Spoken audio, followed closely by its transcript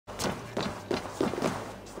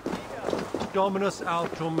Dominus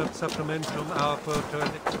autum et supplementum alpha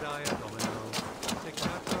liquidae domino.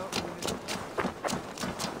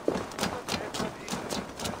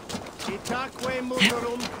 Itaque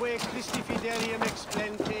motorumque Christi fidelium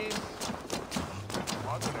explentes.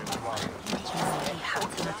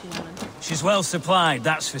 She's well supplied,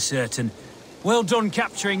 that's for certain. Well done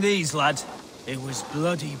capturing these, lad. It was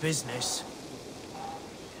bloody business.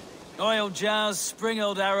 Oil jars,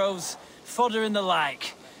 spring-oiled arrows, fodder and the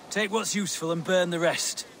like. Take what's useful and burn the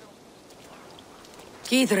rest.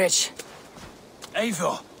 Gietrich.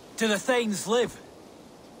 Eivor, do the Thanes live?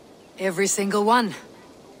 Every single one.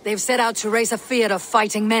 They've set out to raise a fear of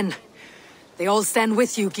fighting men. They all stand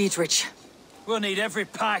with you, Gietrich. We'll need every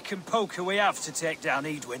pike and poker we have to take down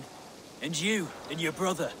Edwin. And you, and your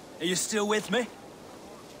brother, are you still with me?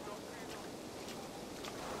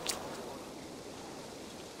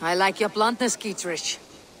 I like your bluntness, Gietrich.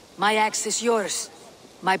 My axe is yours.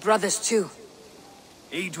 My brother's too.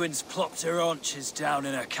 Edwin's plopped her haunches down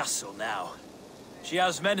in her castle now. She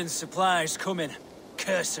has men and supplies coming.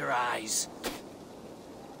 Curse her eyes.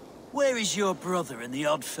 Where is your brother and the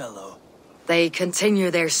odd fellow? They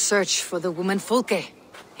continue their search for the woman Fulke.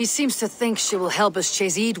 He seems to think she will help us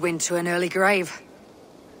chase Edwin to an early grave.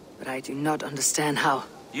 But I do not understand how.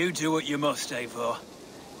 You do what you must, Eivor.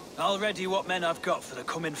 I'll ready what men I've got for the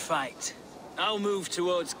coming fight. I'll move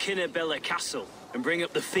towards Kinnabella Castle and bring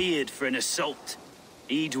up the Fyrd for an assault.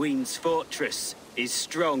 Edwin's fortress is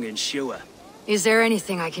strong and sure. Is there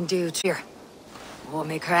anything I can do to her? Or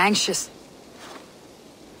make her anxious?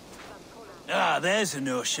 Ah, there's a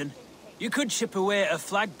notion. You could chip away at her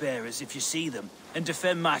flag bearers if you see them, and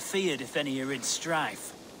defend my Fyrd if any are in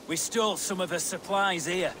strife. We stole some of her supplies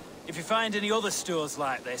here. If you find any other stores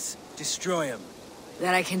like this, destroy them.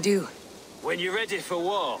 That I can do. When you're ready for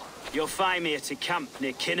war, you'll find me at a camp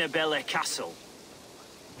near Kinnabella Castle.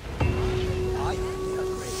 I think they are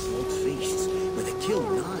great smoked feasts, where they kill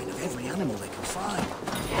 9 of every animal they can find.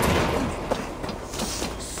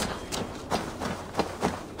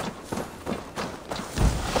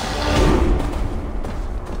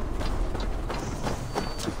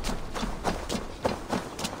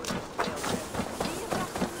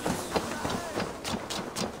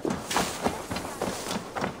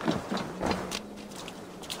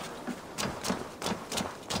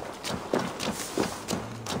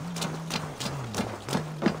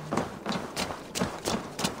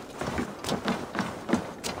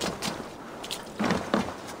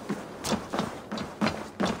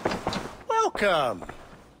 Welcome.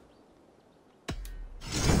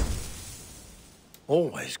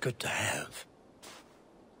 Always good to have.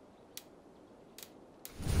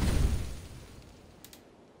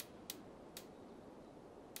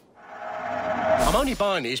 I'm only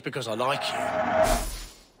buying these because I like you.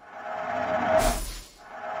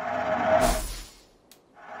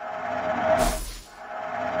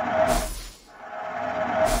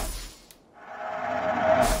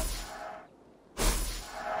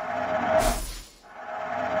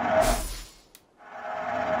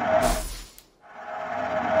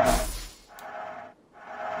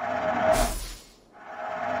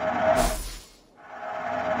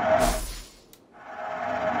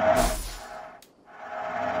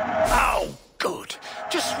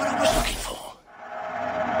 Just what I was looking for.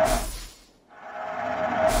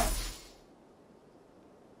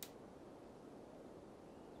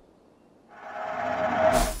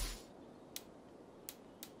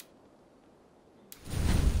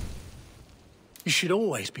 You should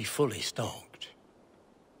always be fully stocked.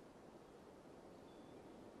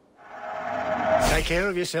 Take care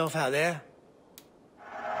of yourself out there.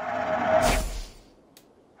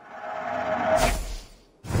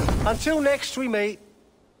 Until next we meet.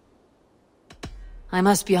 I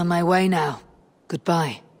must be on my way now.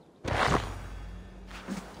 Goodbye.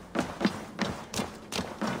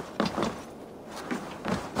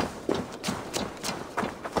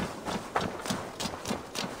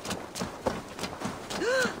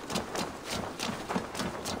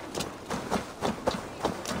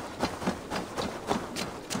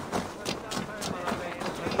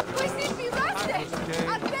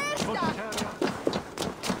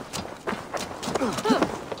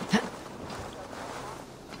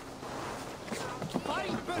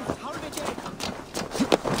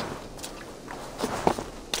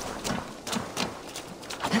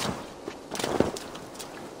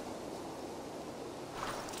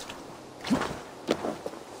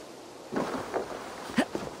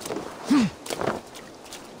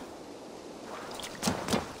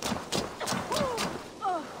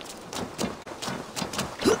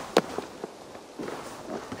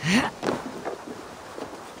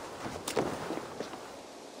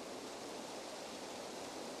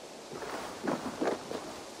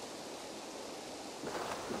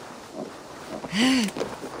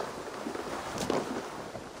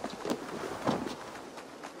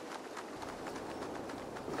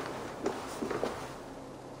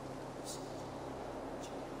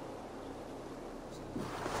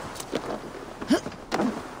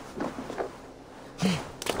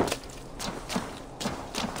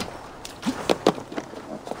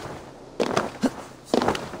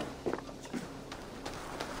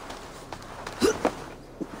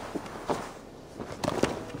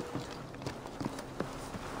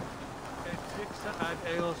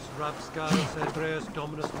 Rapscalis Andreas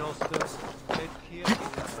Dominus Nostus, et hier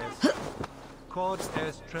est Quod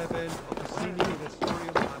est trebent officini in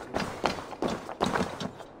historium agri.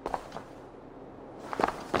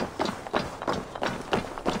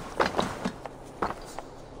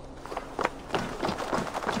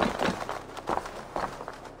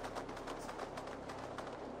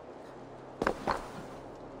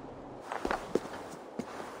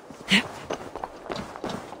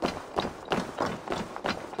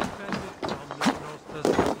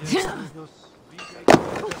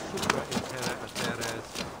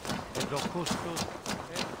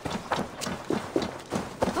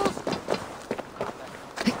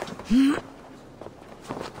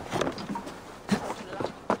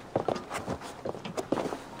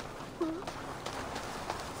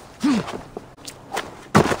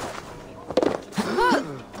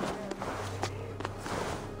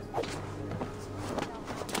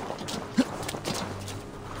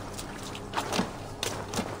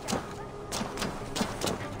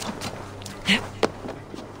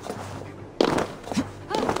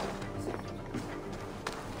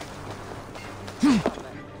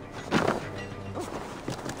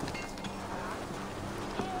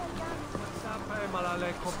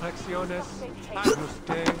 Complexiones, agnus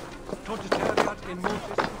Dei, totitariat in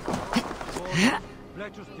multis,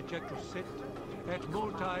 fletus dejectus sit, et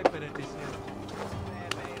multae benedicent.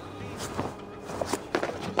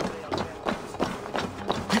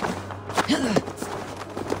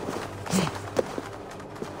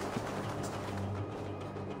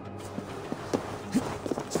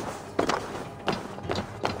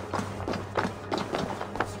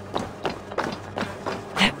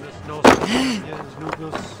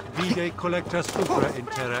 Vide collectas supra in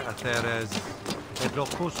terra atheres, et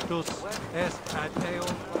locustus est ad eo.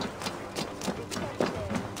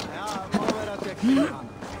 Ja, má vera að tekja hann.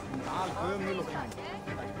 Algömul og kæn.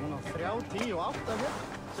 Hún á 38 hér,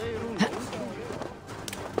 segir hún.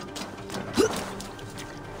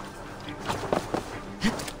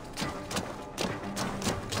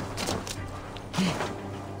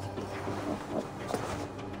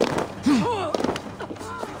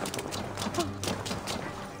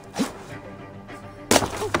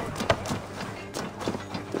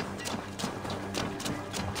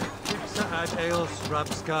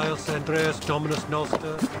 Rapscalis Andreas Dominus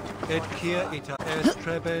Noster, et quia ita est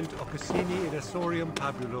trebent occasini in essorium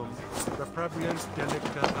pabulum, reprabriant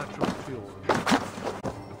delicta patrum tuum.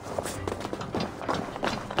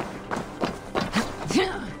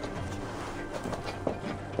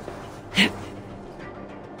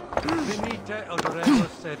 Venite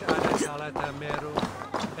odoremus et adet alata meru,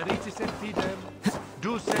 eritis et fidem,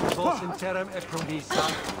 ducet vos in terram et promissa,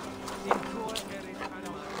 in tua erit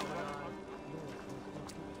anima.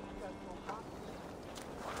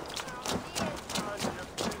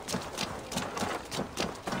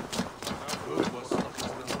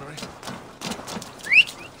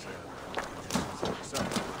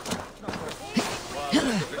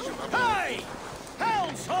 Hey!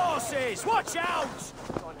 Hell's horses! Watch out!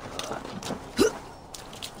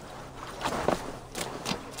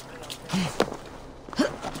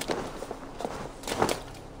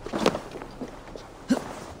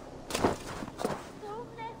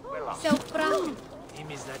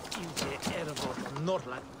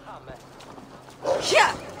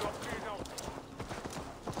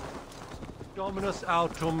 Dominus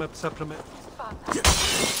autum supplement.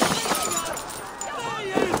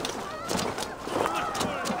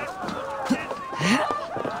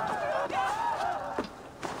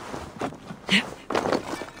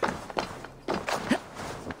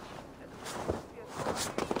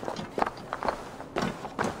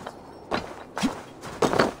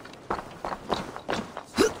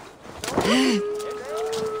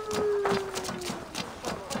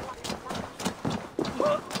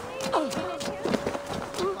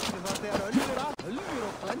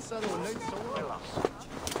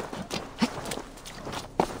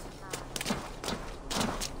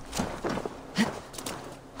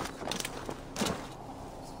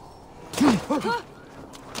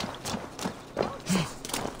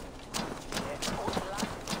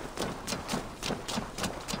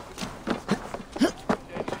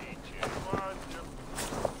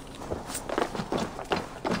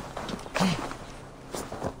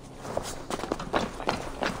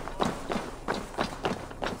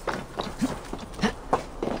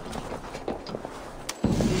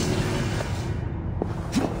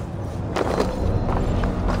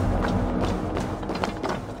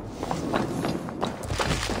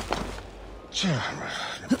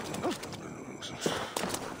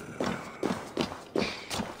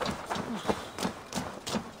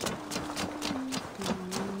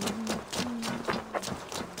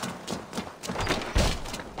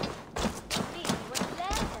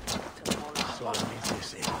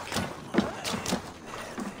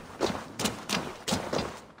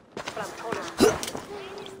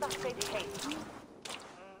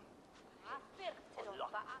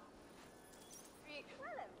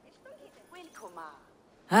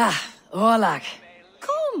 Ah, Orlak.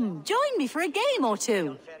 Come, join me for a game or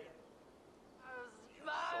two.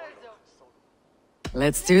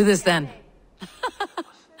 Let's do this then.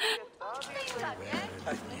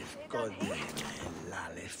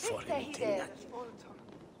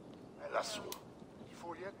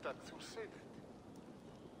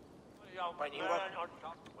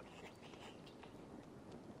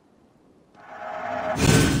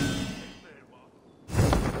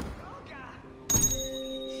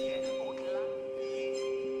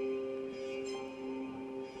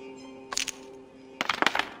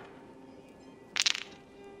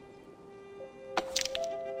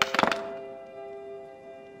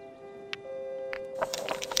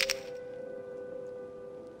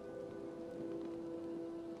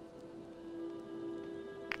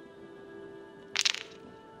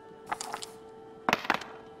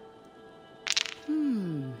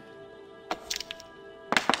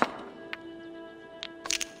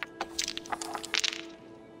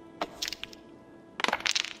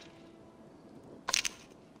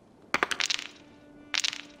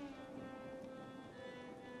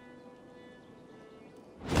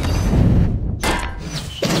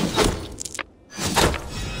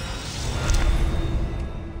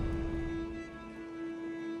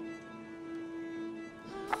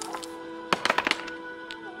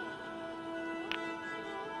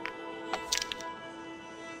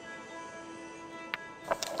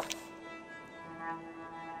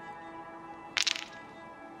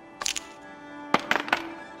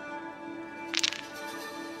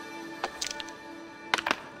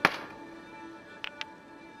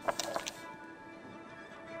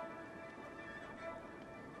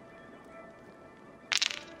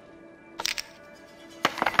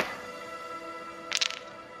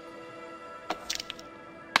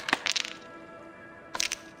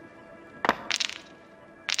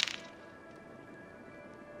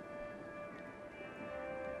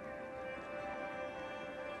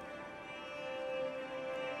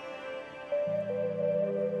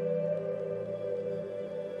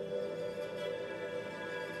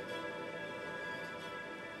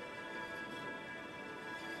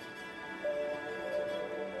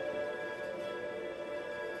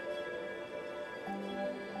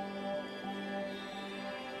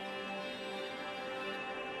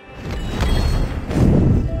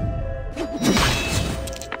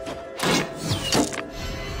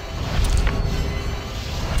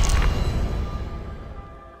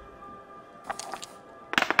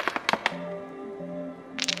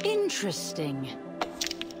 Interesting.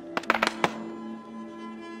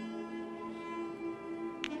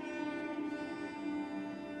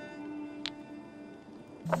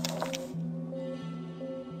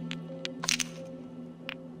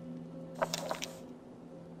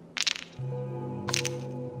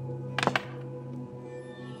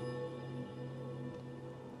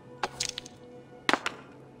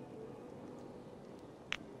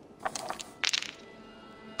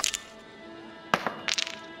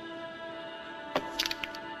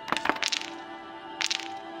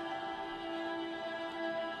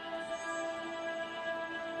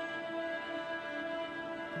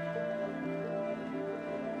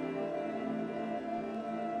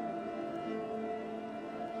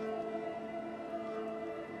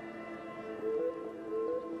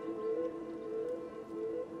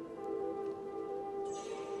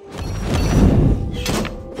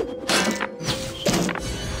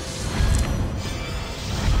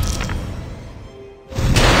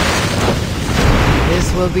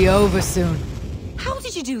 This will be over soon. How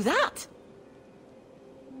did you do that?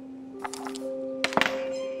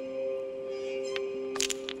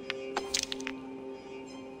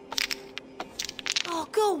 Oh,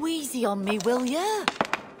 go easy on me, will ya?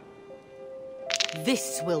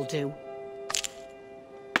 This will do.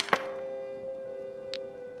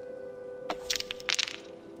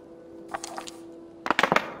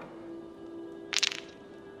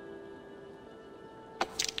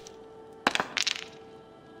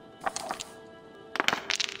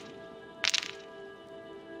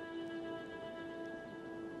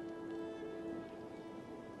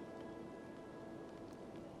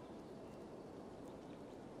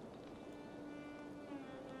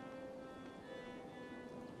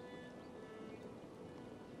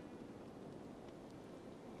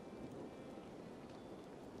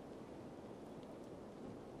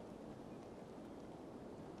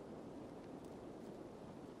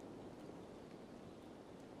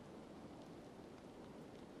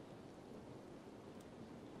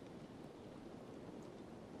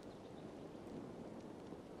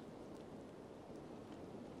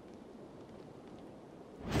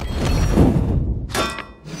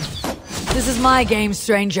 This is my game,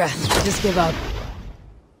 stranger. Just give up.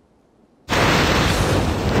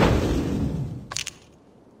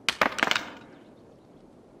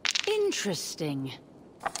 Interesting.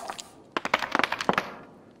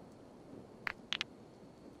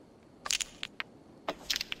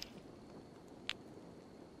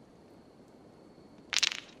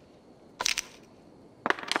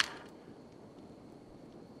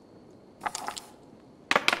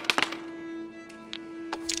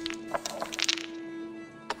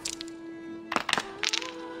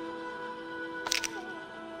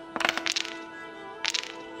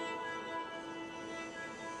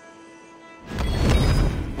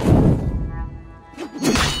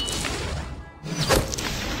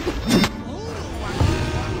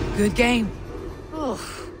 Good game.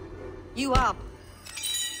 You up?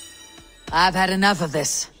 I've had enough of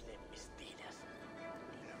this.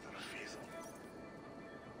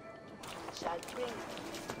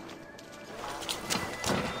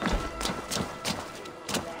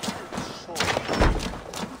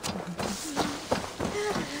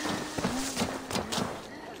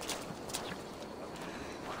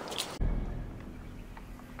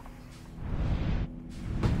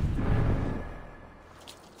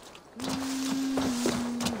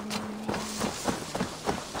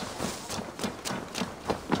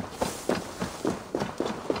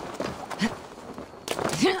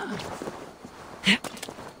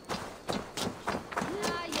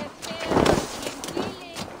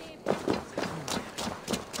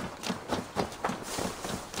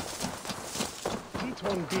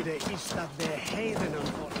 One bit of east of their heathen and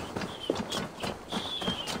all.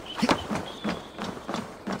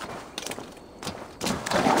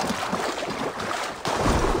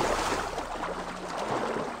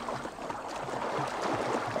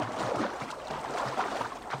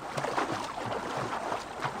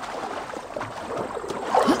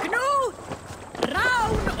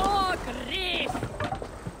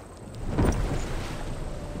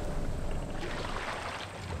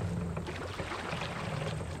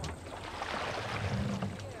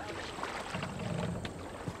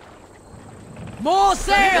 More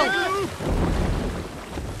sail!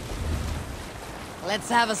 Let's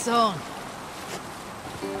have a song.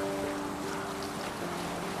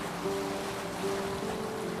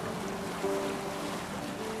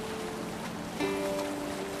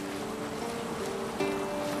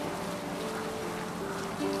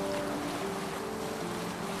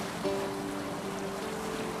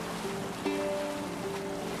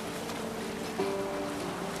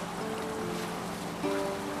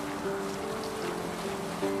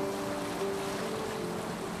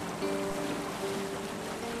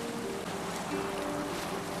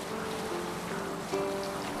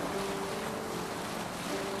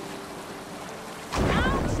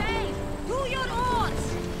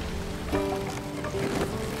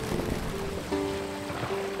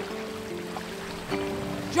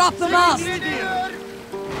 Drop the mast!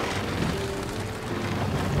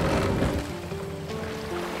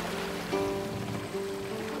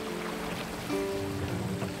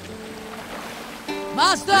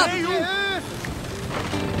 Mast up!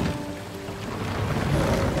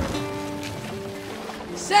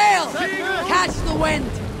 Sail! Catch the wind!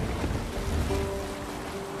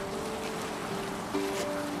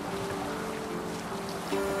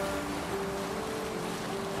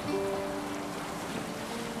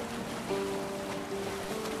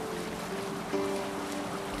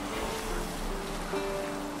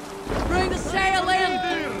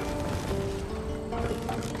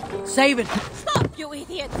 Save it! Stop, you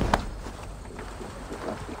idiot!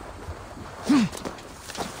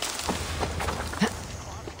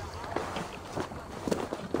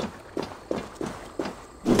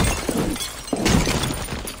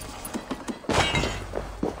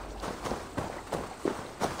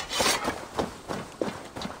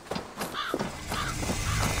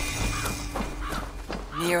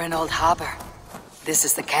 Near an old harbor. This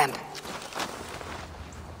is the camp.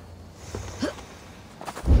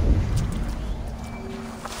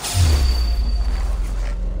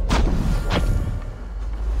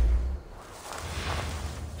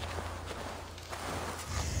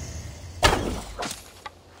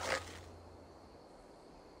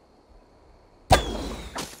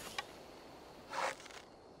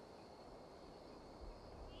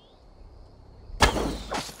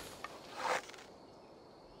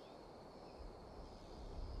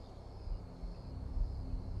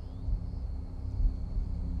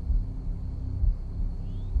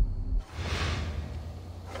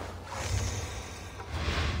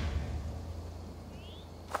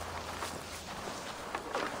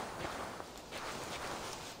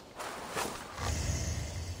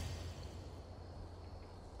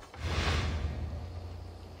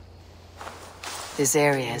 This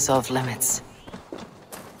area is off limits.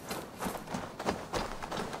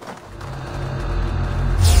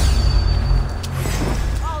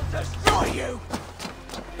 I'll destroy you!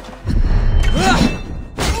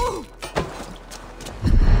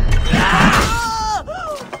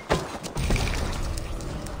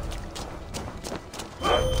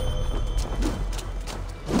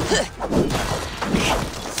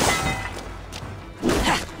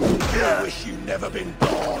 I wish you'd never been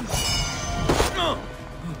born.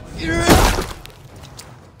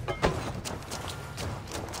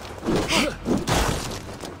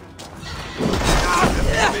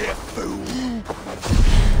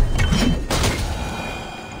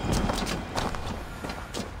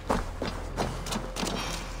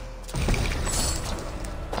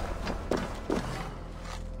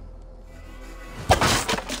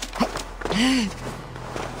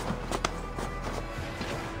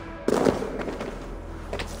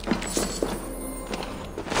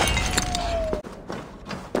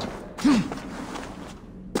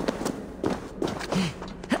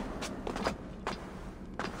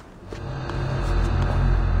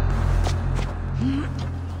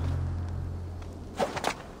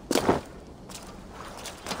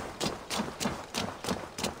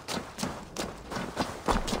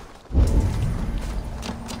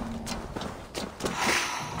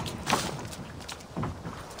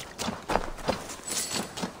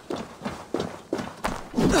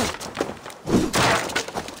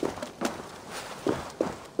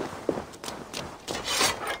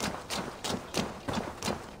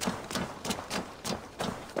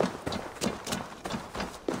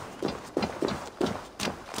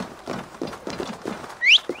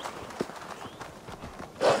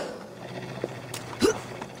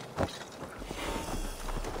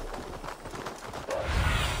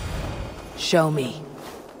 Show me.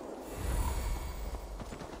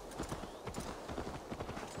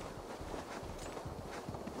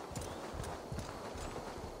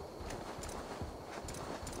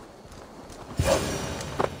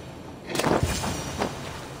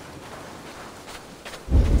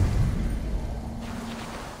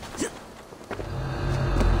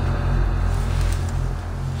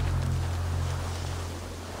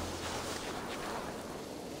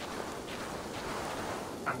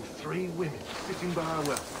 And 3 women sitting by a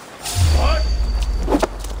well. What?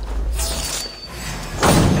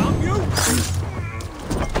 Damn you!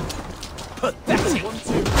 Pathetic! 1,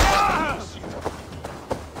 2. Ah!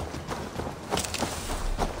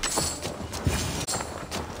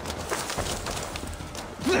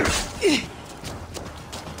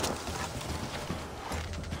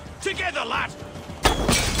 Together, lad!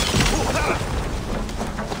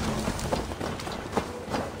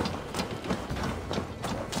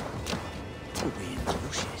 We're in the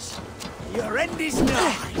bushes. Your end is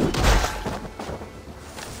nigh!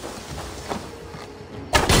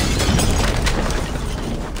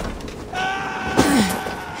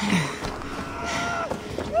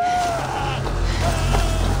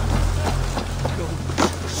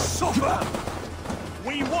 Suffer!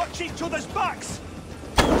 We watch each other's backs!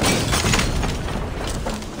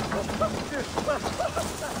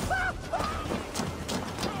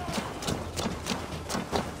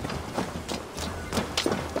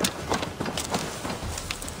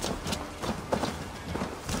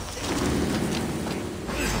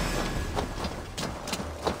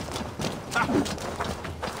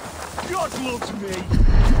 God loves me!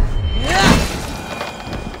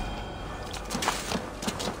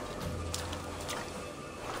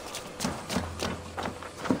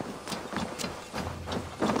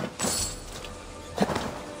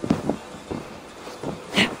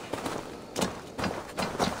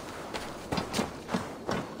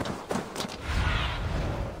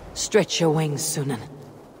 Stretch your wings, Sunan.